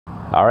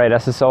All right,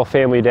 SSL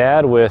Family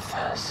Dad with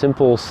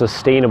simple,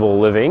 sustainable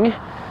living.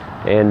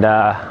 And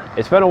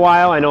it's been a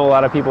while. I know a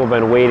lot of people have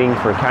been waiting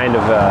for kind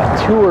of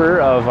a tour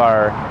of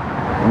our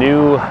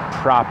new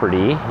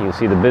property. You can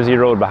see the busy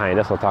road behind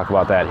us. I'll talk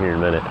about that here in a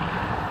minute.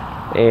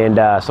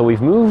 And so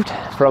we've moved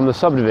from the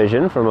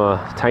subdivision, from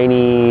a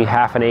tiny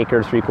 1/2 an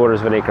acre,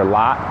 3/4 of an acre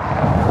lot,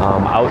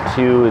 out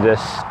to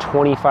this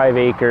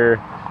 25-acre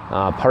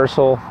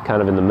parcel,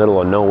 kind of in the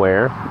middle of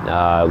nowhere.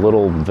 A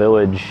little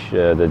village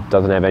that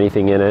doesn't have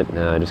anything in it,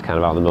 just kind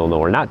of out in the middle of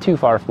nowhere. Not too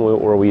far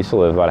from where we used to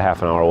live, about a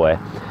 1/2 an hour away.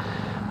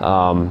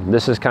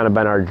 This has kind of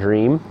been our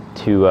dream,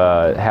 to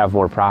have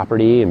more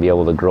property and be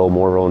able to grow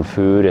more of our own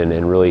food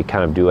and really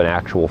kind of do an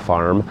actual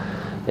farm.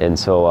 And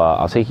so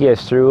I'll take you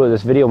guys through.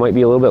 This video might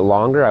be a little bit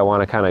longer. I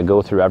want to kind of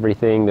go through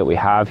everything that we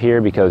have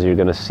here, because you're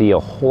going to see a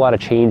whole lot of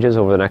changes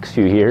over the next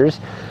few years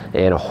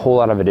and a whole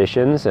lot of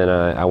additions. And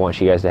I want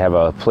you guys to have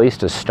a place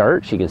to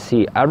start so you can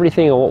see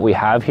everything of what we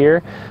have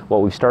here,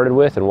 what we've started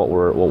with, and what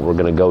we're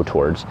going to go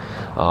towards.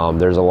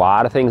 There's a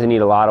lot of things that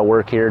need a lot of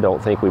work here.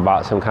 Don't think we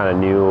bought some kind of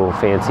new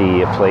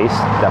fancy place.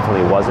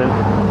 Definitely wasn't.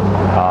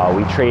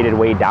 We traded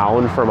way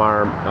down from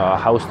our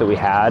house that we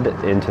had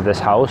into this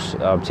house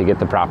to get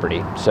the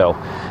property. So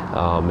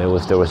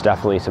there was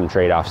definitely some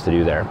trade-offs to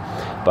do there.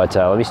 But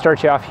let me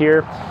start you off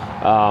here.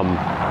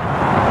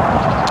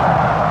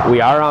 We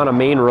are on a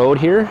main road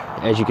here,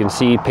 as you can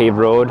see, paved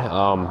road.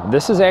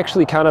 This is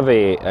actually kind of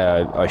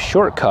a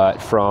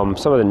shortcut from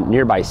some of the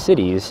nearby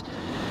cities,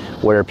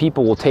 where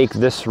people will take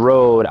this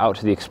road out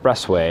to the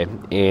expressway.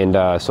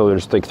 And so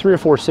there's like 3 or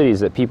 4 cities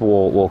that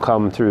people will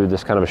come through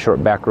this kind of a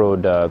short back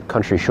road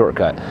country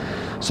shortcut.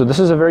 So this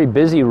is a very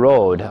busy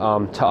road.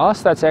 To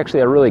us, that's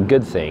actually a really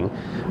good thing.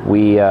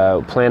 We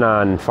plan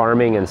on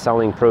farming and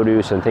selling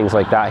produce and things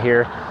like that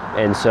here.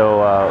 And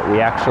so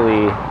we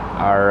actually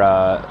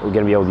are going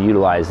to be able to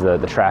utilize the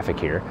traffic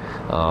here.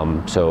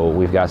 So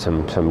we've got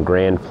some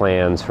grand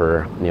plans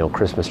for, you know,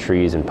 Christmas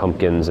trees and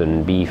pumpkins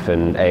and beef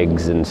and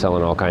eggs and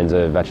selling all kinds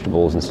of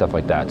vegetables and stuff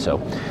like that. So,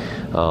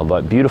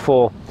 but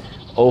beautiful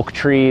oak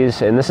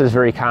trees, and this is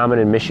very common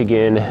in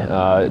Michigan.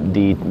 A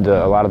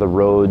lot of the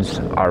roads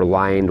are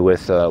lined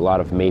with a lot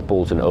of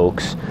maples and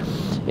oaks.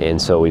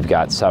 And so we've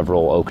got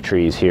several oak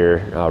trees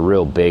here,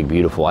 real big,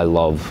 beautiful. I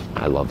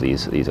love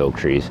these oak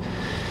trees.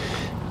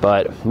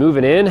 But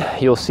moving in,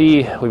 you'll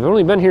see we've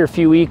only been here a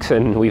few weeks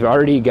and we've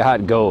already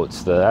got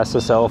goats. The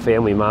SSL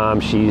family mom,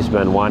 she's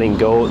been wanting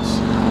goats.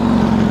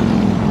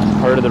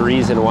 Part of the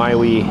reason why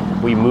we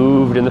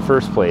moved in the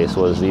first place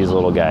was these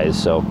little guys.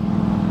 So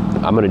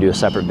I'm gonna do a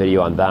separate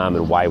video on them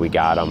and why we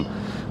got them.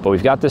 But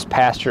we've got this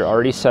pasture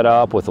already set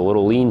up with a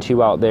little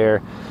lean-to out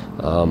there.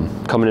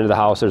 Coming into the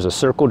house, there's a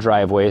circle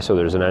driveway, so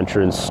there's an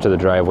entrance to the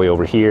driveway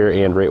over here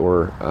and right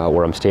where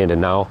I'm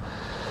standing now.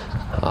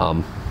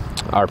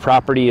 Our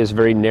property is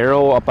very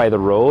narrow up by the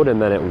road,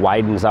 and then it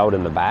widens out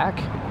in the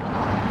back.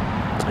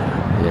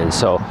 And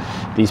so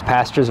these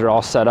pastures are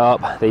all set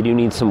up. They do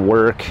need some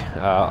work.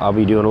 I'll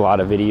be doing a lot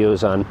of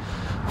videos on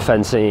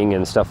fencing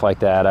and stuff like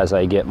that as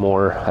I get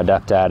more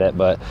adept at it.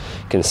 But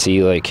you can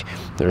see, like,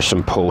 there's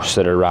some posts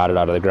that are rotted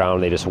out of the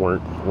ground. They just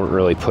weren't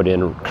really put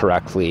in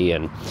correctly,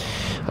 and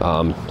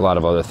a lot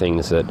of other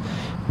things that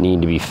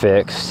need to be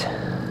fixed.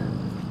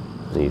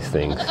 These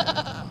things,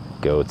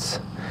 goats.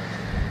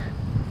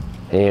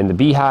 And the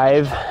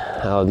beehive,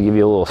 I'll give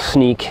you a little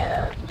sneak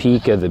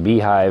peek of the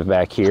beehive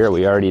back here.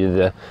 We already did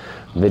the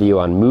video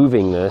on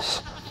moving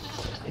this,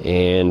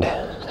 and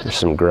there's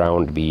some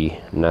ground bee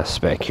nests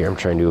back here I'm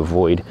trying to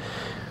avoid.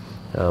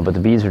 But the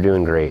bees are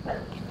doing great.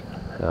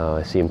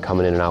 I see them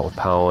coming in and out with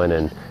pollen,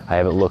 and I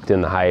haven't looked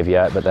in the hive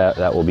yet, but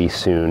that will be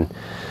soon.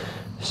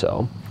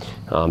 So,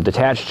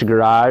 detached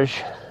garage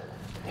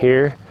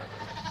here,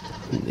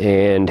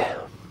 and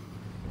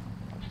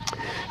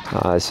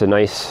it's a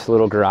nice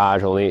little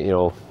garage. Only, you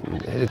know,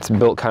 it's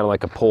built kind of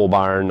like a pole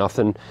barn,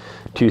 nothing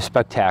too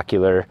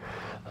spectacular.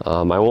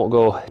 I won't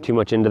go too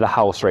much into the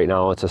house right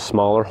now. It's a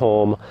smaller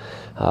home.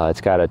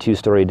 It's got a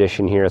 2-story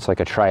addition here. It's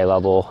like a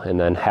tri-level, and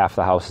then half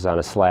the house is on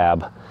a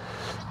slab.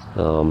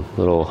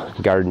 Little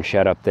garden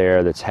shed up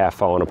there that's half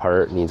falling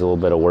apart, needs a little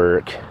bit of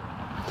work.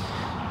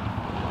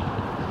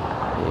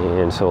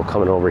 And so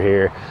coming over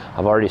here,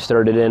 I've already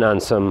started in on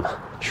some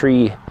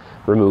tree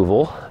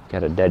removal.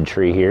 Got a dead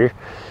tree here.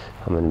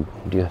 I'm going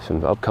to do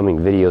some upcoming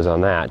videos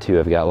on that too.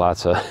 I've got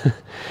lots of,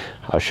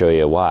 I'll show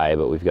you why,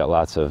 but we've got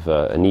lots of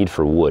a need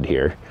for wood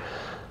here.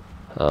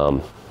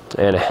 And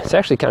it's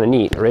actually kind of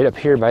neat. Right up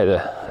here by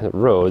the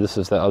road, this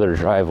is the other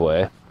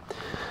driveway,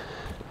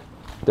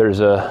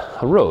 there's a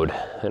road,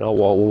 and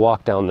we'll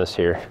walk down this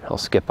here. I'll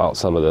skip out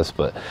some of this,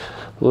 but a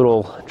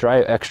little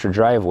extra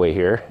driveway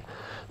here.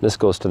 This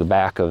goes to the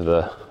back of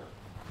the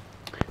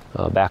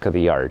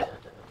yard.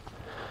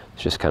 It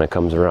just kind of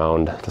comes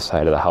around the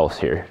side of the house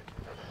here.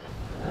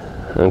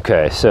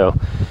 Okay, so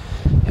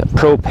got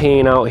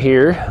propane out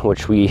here,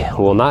 which we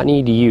will not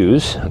need to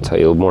use. I'll tell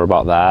you more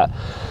about that.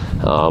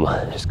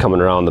 Just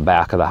coming around the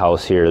back of the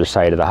house here, the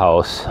side of the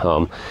house.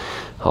 All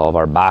of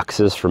our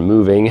boxes from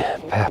moving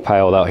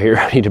piled out here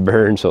ready to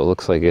burn, so it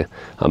looks like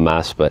a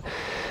mess, but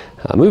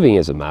moving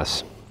is a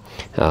mess.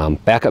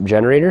 Backup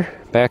generator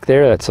back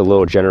there, that's a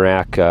little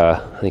Generac,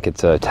 I think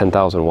it's a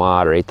 10,000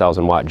 watt or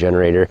 8,000 watt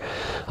generator.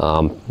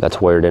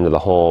 That's wired into the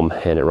home,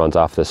 and it runs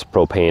off this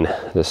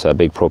propane, this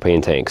big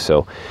propane tank.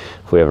 So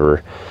if we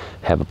ever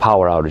have a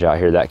power outage out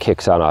here, that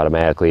kicks on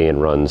automatically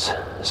and runs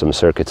some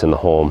circuits in the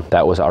home.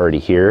 That was already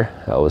here.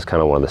 That was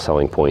kind of one of the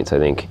selling points, I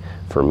think,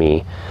 for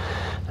me.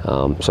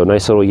 So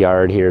nice little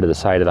yard here to the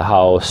side of the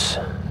house.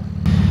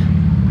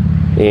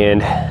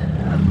 And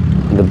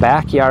the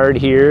backyard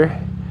here,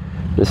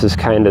 this is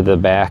kind of the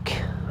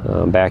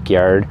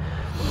backyard.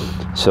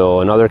 So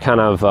another kind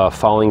of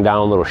falling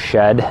down little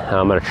shed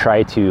I'm going to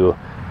try to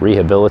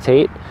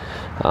rehabilitate.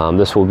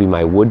 This will be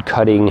my wood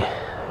cutting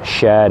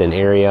shed and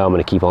area. I'm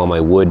going to keep all my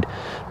wood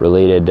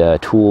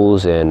related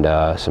tools and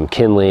some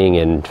kindling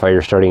and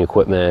fire starting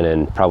equipment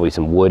and probably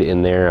some wood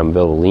in there. I'm going to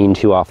build a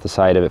lean-to off the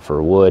side of it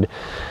for wood,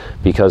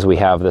 because we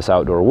have this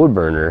outdoor wood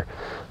burner,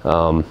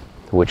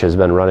 which has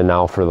been running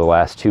now for the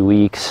last 2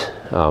 weeks.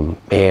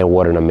 And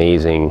what an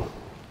amazing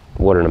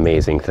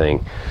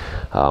thing.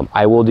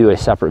 I will do a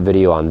separate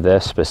video on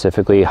this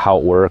specifically, how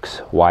it works,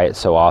 why it's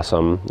so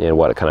awesome, and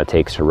what it kind of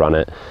takes to run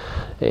it.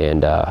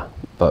 And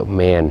but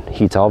man,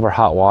 heats all of our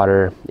hot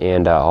water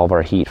and all of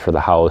our heat for the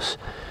house.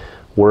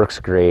 Works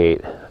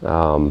great.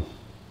 I'll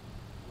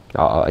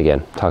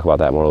again talk about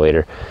that more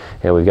later.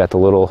 And we've got the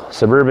little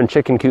suburban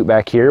chicken coop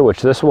back here,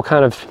 which this will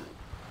kind of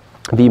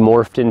be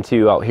morphed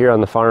into out here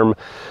on the farm.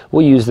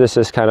 We'll use this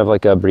as kind of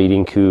like a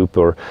breeding coop,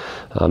 or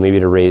maybe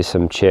to raise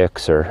some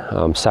chicks,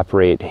 or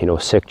separate, you know,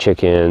 sick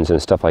chickens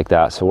and stuff like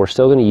that. So we're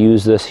still going to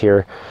use this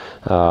here.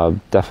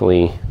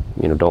 Definitely,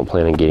 you know, don't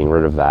plan on getting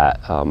rid of that.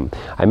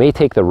 I may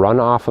take the run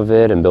off of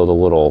it and build a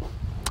little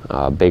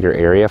bigger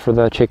area for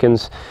the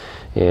chickens,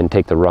 and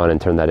take the run and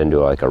turn that into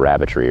like a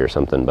rabbitry or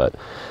something. But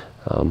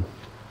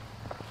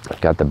I've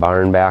got the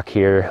barn back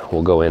here.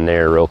 We'll go in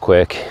there real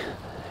quick.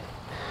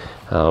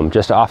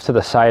 Just off to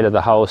the side of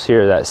the house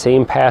here, that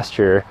same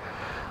pasture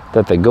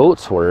that the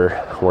goats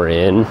were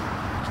in.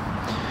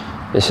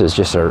 This is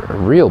just a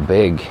real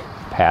big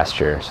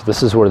pasture. So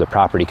this is where the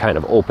property kind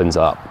of opens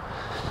up.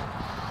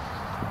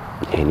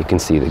 And you can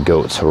see the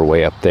goats are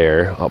way up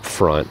there, up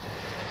front.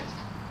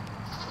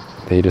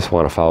 They just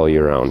want to follow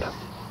you around.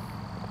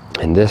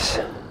 And this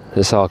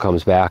all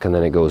comes back, and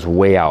then it goes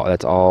way out.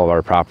 That's all of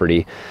our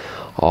property,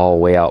 all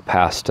way out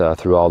past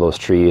through all those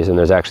trees. And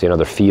there's actually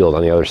another field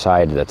on the other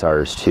side that's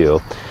ours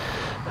too.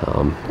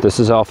 This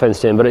is all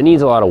fenced in, but it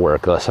needs a lot of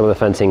work. Some of the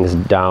fencing is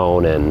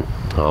down, and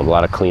a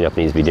lot of cleanup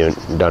needs to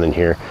be done in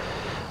here.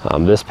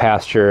 This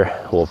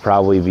pasture will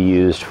probably be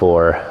used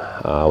for,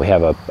 we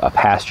have a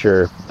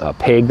pasture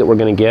pig that we're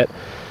going to get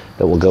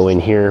that will go in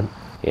here.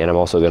 And I'm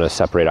also going to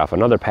separate off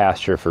another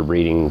pasture for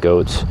breeding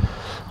goats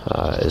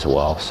as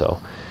well.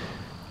 So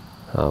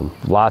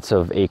lots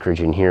of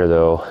acreage in here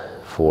though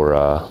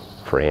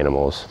for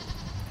animals.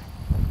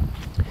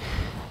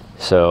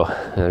 So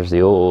there's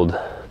the old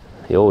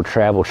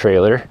travel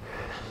trailer.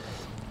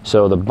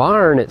 So the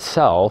barn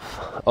itself,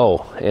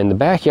 oh, and the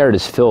backyard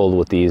is filled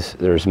with these,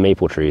 there's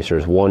maple trees.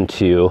 There's 1,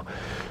 2,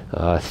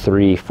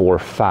 3, 4,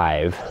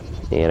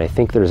 5, and I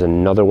think there's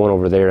another one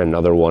over there,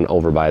 another one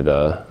over by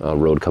the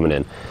road coming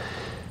in.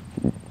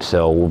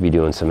 So we'll be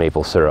doing some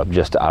maple syrup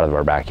just out of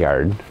our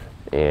backyard.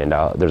 And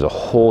there's a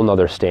whole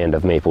nother stand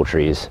of maple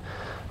trees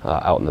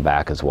out in the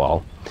back as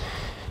well.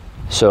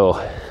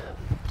 So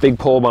big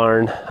pole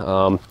barn,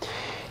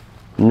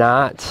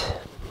 not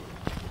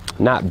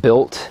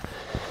built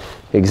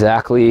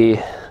exactly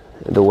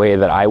the way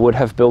that I would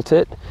have built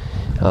it.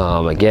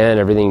 Again,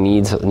 everything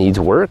needs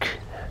work.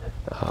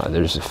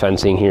 There's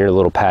fencing here, a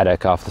little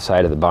paddock off the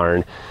side of the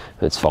barn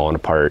that's falling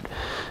apart,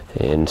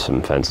 and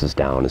some fences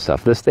down and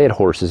stuff. They had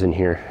horses in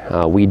here.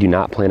 We do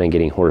not plan on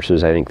getting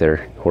horses. I think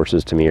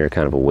horses to me are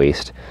kind of a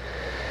waste,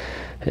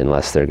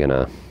 unless I'm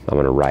gonna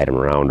ride them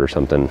around or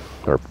something,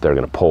 or they're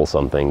gonna pull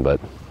something. But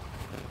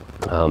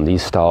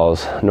these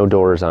stalls, no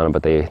doors on them,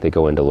 but they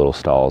go into little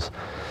stalls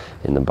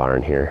in the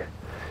barn here.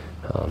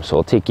 So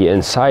I'll take you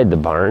inside the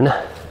barn,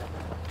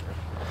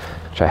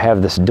 which I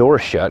have this door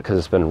shut because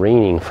it's been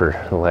raining for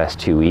the last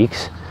 2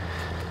 weeks.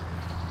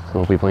 I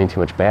won't be playing too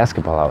much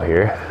basketball out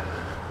here,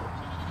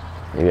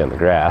 maybe on the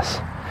grass.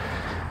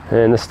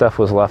 And this stuff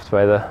was left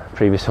by the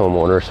previous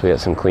homeowner, so we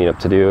got some cleanup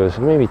to do.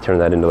 So maybe turn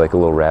that into like a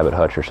little rabbit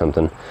hutch or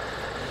something.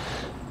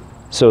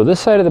 So this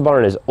side of the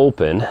barn is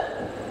open.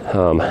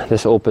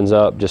 This opens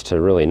up just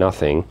to really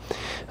nothing.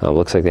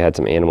 Looks like they had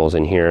some animals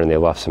in here and they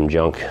left some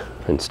junk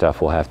and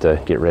stuff we'll have to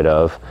get rid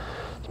of.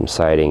 Some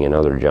siding and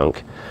other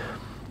junk.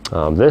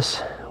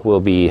 This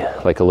will be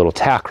like a little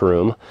tack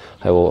room.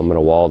 I'm going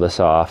to wall this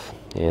off,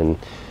 and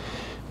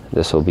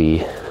this will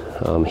be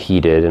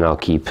heated, and I'll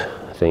keep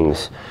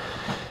things,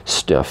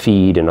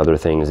 feed and other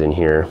things in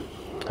here.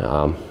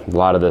 A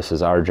lot of this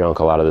is our junk.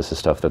 A lot of this is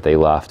stuff that they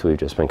left. We've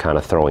just been kind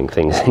of throwing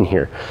things in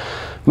here.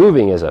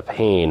 Moving is a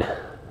pain.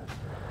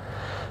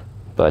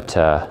 But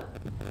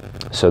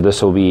so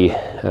this will be,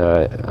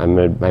 I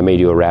may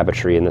do a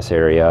rabbitry in this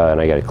area, and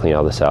I got to clean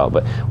all this out,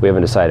 but we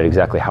haven't decided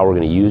exactly how we're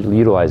going to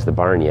utilize the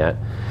barn yet.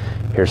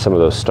 Here's some of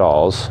those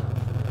stalls.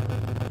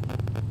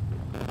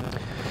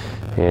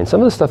 And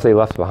some of the stuff they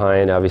left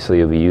behind obviously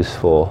will be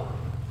useful.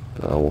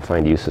 We'll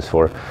find uses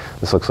for.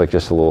 This looks like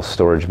just a little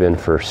storage bin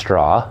for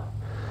straw.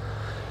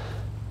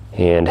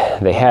 And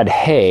they had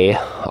hay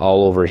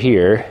all over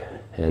here,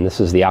 and this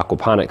is the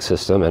aquaponics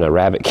system and a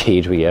rabbit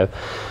cage we have.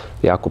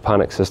 The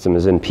aquaponics system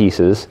is in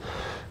pieces.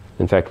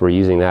 In fact, we're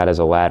using that as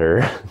a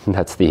ladder.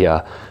 That's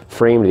the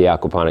frame to the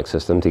aquaponics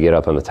system to get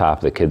up on the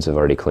top. The kids have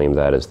already claimed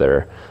that as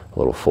their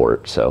little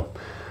fort, so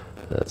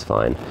that's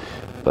fine.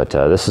 But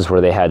this is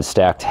where they had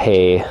stacked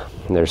hay.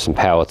 And there's some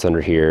pallets under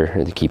here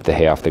to keep the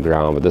hay off the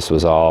ground, but this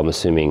was all, I'm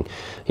assuming,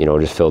 you know,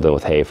 just filled in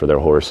with hay for their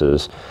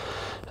horses.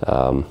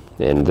 And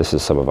this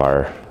is some of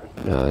our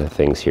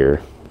things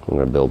here I'm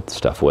going to build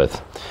stuff with.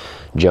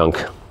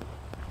 Junk.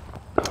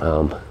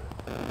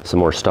 Some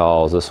more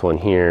stalls. This one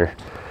here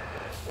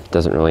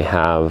doesn't really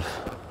have,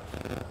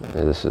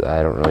 this is,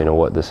 I don't really know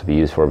what this would be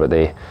used for, but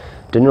they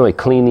didn't really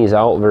clean these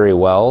out very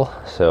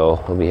well,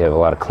 so we have a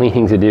lot of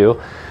cleaning to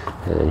do.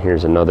 And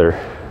here's another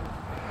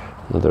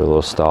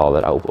little stall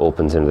that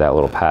opens into that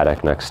little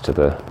paddock next to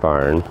the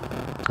barn.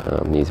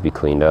 Needs to be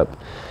cleaned up.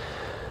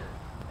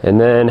 And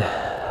then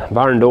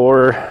barn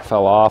door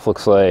fell off,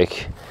 looks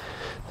like,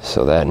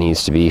 so that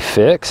needs to be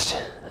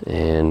fixed,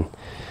 and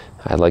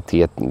I'd like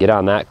to get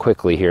on that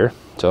quickly here.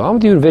 So I'm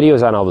doing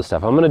videos on all this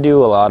stuff. I'm going to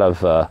do a lot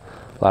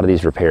of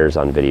these repairs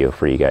on video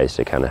for you guys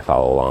to kind of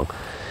follow along.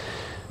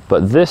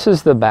 But this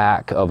is the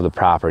back of the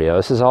property. Now,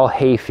 this is all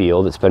hay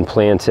field. It's been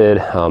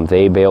planted.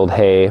 They baled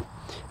hay.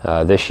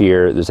 This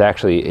year, there's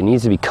actually, it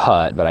needs to be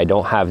cut, but I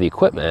don't have the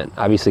equipment.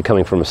 Obviously,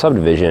 coming from a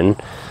subdivision,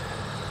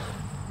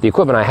 the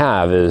equipment I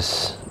have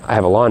is, I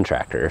have a lawn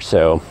tractor,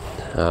 so,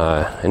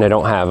 and I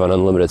don't have an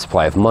unlimited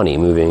supply of money.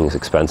 Moving is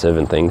expensive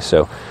and things,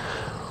 so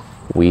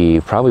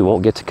we probably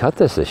won't get to cut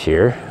this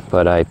year,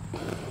 but I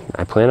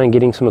plan on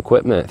getting some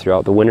equipment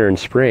throughout the winter and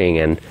spring,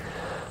 and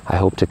I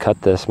hope to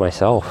cut this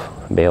myself,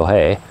 bale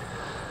hay.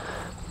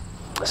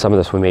 Some of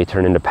this we may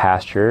turn into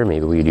pasture.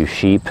 Maybe we do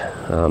sheep.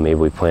 Maybe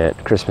we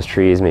plant Christmas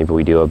trees. Maybe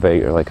we do a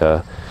big, or like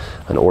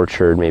an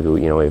orchard. Maybe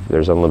we, you know,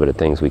 there's unlimited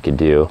things we could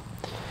do.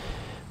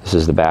 This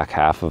is the back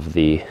half of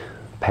the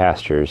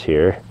pastures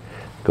here.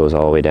 Goes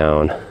all the way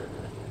down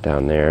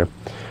there.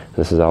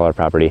 This is all our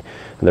property.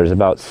 And there's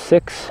about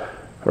 6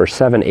 or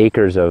 7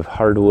 acres of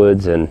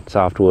hardwoods and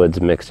softwoods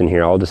mixed in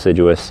here, all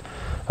deciduous.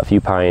 A few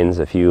pines,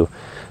 a few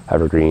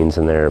evergreens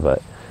in there,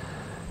 but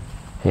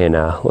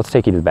let's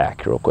take you to the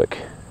back real quick.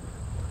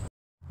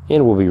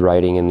 And we'll be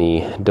riding in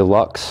the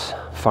deluxe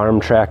farm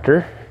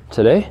tractor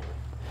today.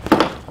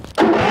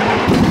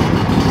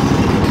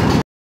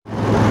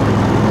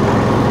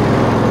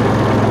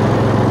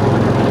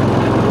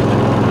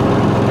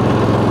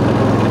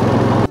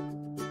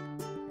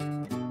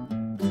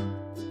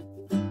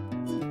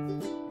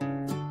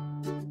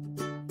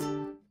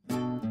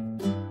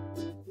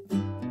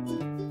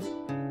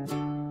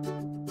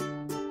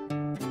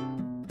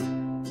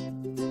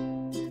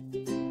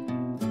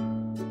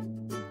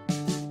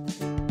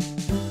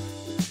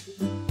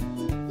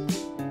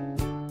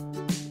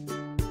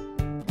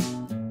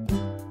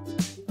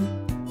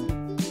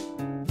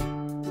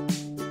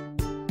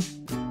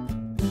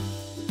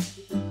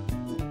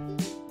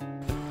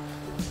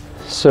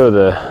 So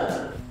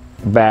the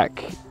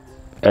back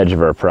edge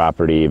of our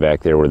property,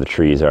 back there where the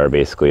trees are,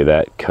 basically,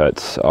 that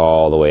cuts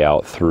all the way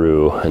out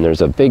through, and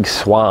there's a big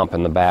swamp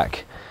in the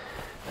back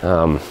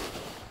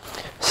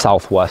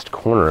southwest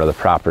corner of the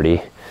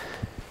property,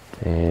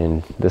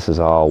 and this is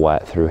all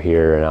wet through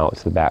here and out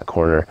to the back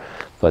corner,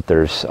 but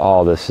there's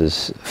all this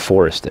is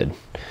forested,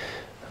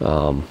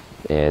 and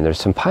there's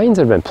some pines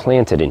that have been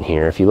planted in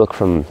here. If you look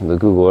from the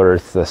Google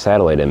Earth, the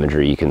satellite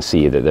imagery, you can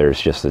see that there's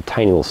just the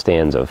tiny little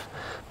stands of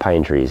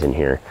pine trees in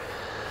here,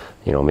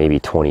 you know, maybe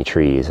 20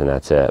 trees, and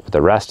that's it. But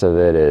the rest of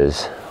it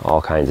is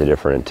all kinds of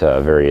different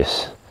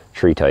various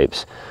tree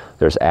types.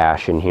 There's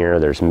ash in here,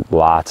 there's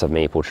lots of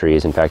maple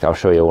trees. In fact, I'll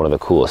show you one of the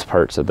coolest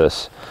parts of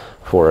this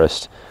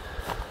forest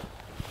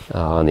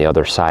on the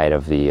other side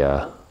of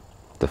the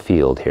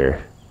field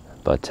here,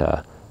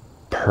 but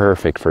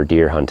perfect for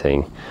deer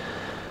hunting.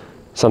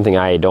 Something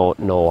I don't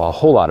know a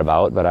whole lot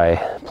about, but I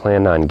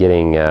plan on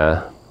getting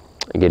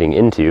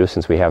into,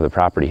 since we have the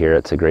property here.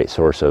 It's a great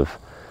source of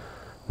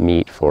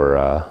meat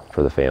for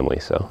the family.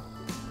 So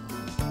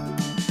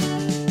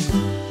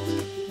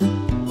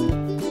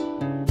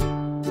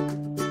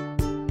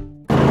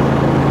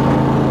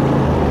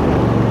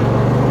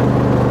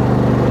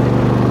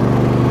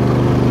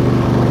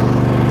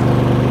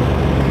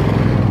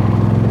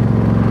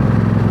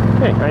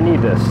hey, I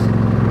need this.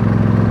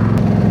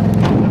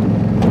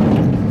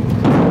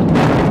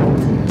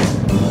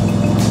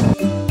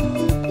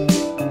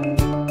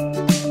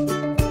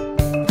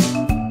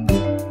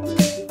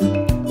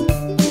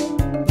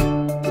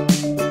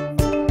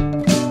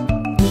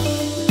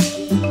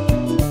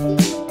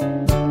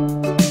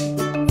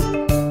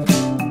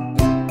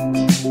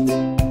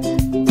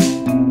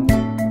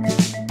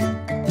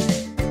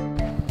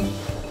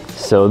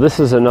 So this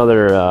is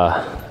another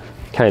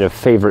kind of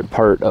favorite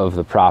part of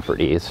the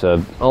property. It's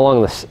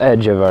along this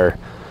edge of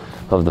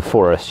the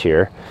forest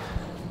here.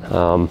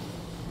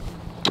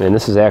 And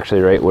this is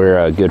actually right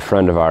where a good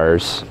friend of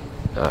ours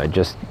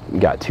just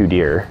got 2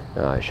 deer.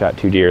 Shot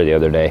 2 deer the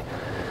other day,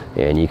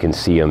 and you can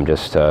see them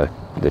just, the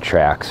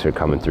tracks are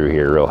coming through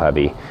here real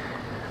heavy.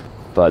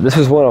 But this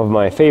is one of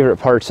my favorite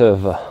parts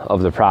of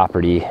the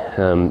property.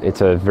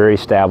 It's a very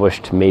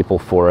established maple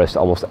forest.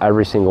 Almost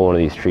every single one of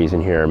these trees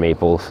in here are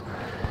maples.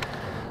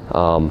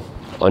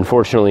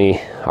 Unfortunately,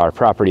 our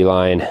property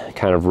line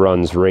kind of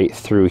runs right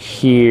through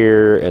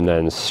here and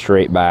then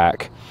straight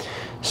back.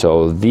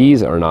 So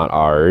these are not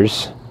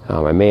ours.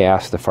 I may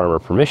ask the farmer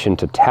permission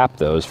to tap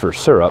those for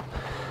syrup,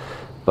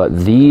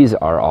 but these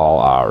are all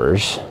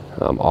ours,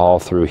 all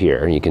through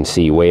here. And you can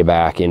see way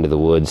back into the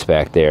woods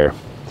back there.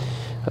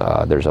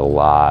 There's a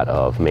lot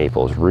of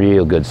maples,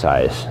 real good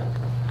size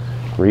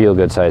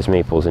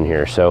maples in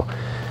here. So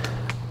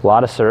a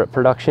lot of syrup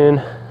production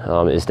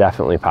is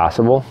definitely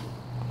possible.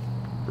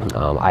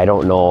 I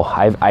don't know,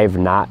 I've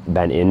not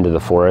been into the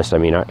forest. I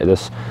mean,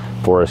 this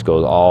forest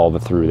goes all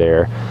through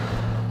there.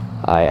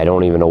 I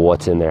don't even know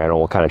what's in there. I don't know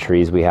what kind of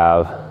trees we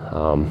have.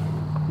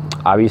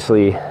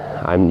 Obviously,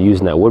 I'm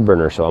using that wood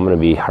burner, so I'm going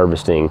to be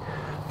harvesting,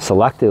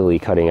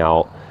 selectively cutting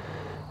out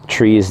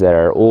trees that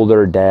are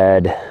older,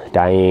 dead,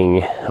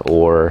 dying,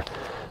 or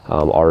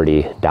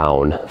already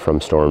down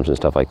from storms and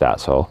stuff like that.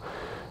 So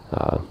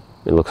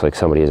it looks like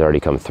somebody has already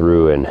come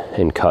through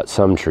and cut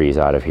some trees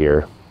out of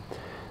here.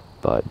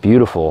 But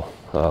beautiful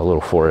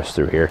little forest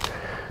through here.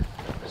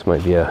 This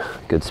might be a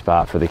good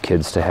spot for the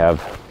kids to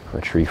have a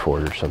tree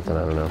fort or something,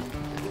 I don't know.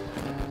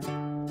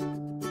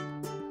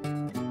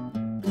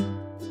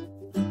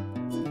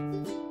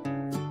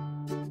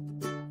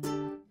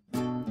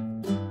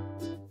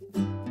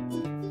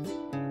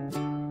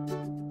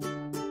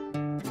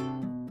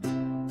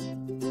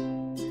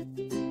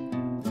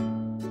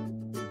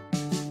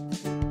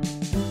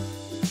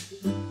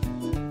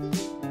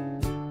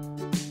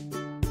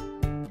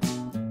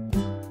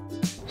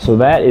 So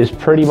that is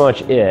pretty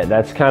much it.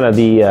 That's kind of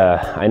the,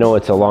 I know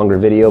it's a longer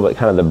video, but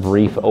kind of the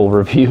brief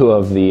overview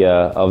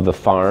of the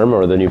farm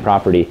or the new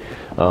property.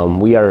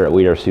 We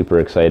are super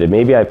excited.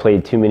 Maybe I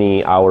played too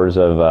many hours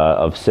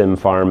of Sim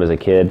Farm as a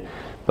kid,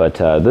 but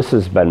this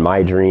has been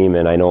my dream,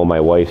 and I know my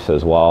wife's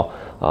as well.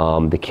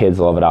 The kids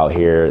love it out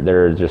here.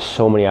 There are just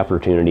so many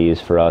opportunities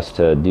for us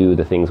to do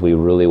the things we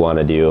really want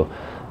to do.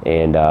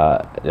 And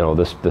you know,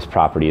 this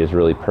property is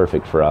really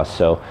perfect for us.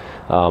 So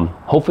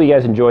hopefully you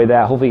guys enjoyed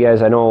that. Hopefully you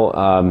guys, I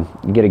know,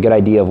 get a good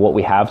idea of what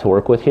we have to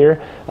work with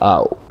here.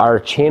 Our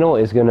channel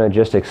is gonna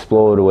just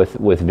explode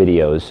with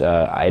videos.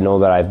 I know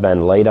that I've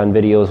been light on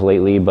videos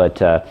lately, but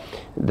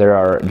there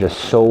are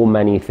just so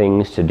many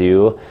things to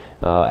do.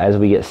 As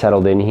we get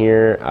settled in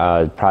here,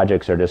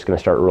 projects are just gonna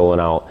start rolling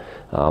out.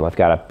 I've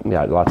got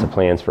lots of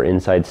plans for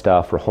inside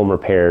stuff, for home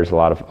repairs, a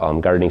lot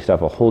of gardening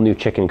stuff, a whole new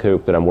chicken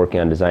coop that I'm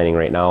working on designing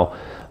right now,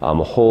 a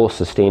whole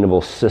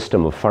sustainable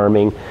system of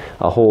farming,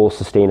 a whole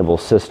sustainable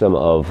system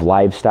of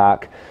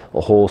livestock, a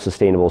whole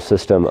sustainable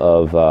system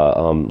of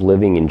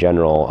living in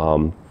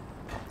general.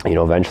 You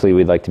know, eventually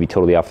we'd like to be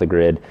totally off the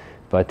grid,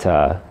 but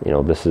you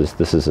know, this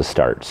is a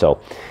start.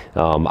 So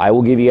I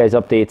will give you guys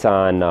updates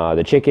on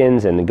the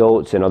chickens and the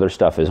goats and other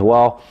stuff as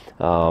well.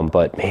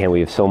 But man,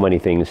 we have so many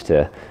things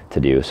to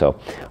do. So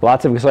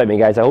lots of excitement,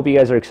 guys. I hope you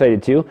guys are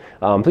excited too.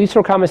 Please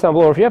throw comments down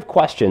below if you have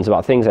questions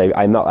about things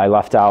I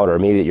left out, or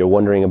maybe that you're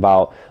wondering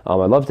about. I'd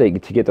love to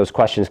get those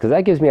questions, because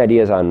that gives me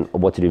ideas on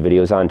what to do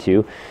videos on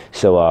too.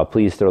 So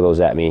please throw those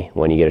at me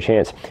when you get a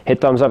chance.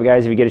 Hit thumbs up,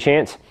 guys, if you get a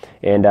chance.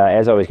 And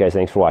as always, guys,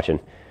 thanks for watching.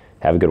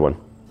 Have a good one.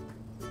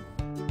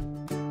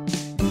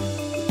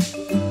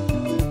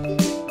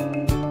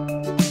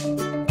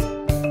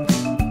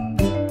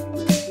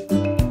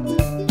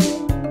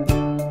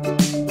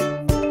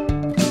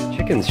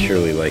 Chickens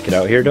surely like it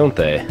out here, don't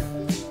they?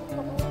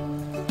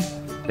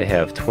 They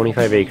have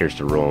 25 acres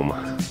to roam.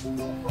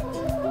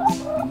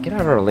 Get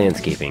out of our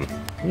landscaping. Do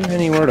you have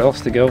anywhere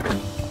else to go?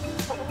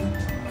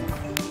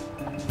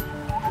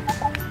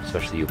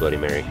 Especially you, Bloody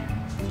Mary.